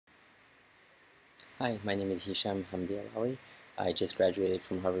Hi, my name is Hicham Mhammedi Alaoui. I just graduated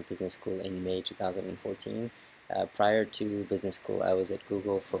from Harvard Business School in May 2014. Prior to business school, I was at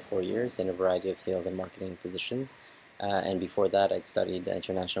Google for 4 years in a variety of sales and marketing positions. And before that, I'd studied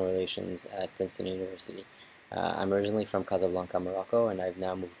international relations at Princeton University. I'm originally from Casablanca, Morocco, and I've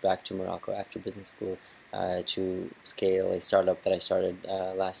now moved back to Morocco after business school to scale a startup that I started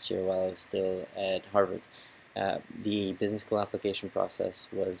last year while I was still at Harvard. The business school application process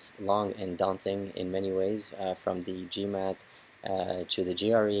was long and daunting in many ways, from the GMAT to the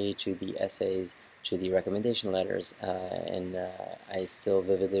GRE to the essays to the recommendation letters, and I still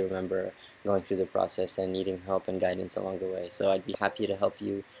vividly remember going through the process and needing help and guidance along the way. So I'd be happy to help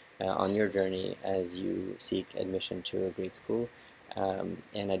you on your journey as you seek admission to a great school,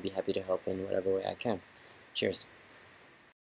 and I'd be happy to help in whatever way I can. Cheers.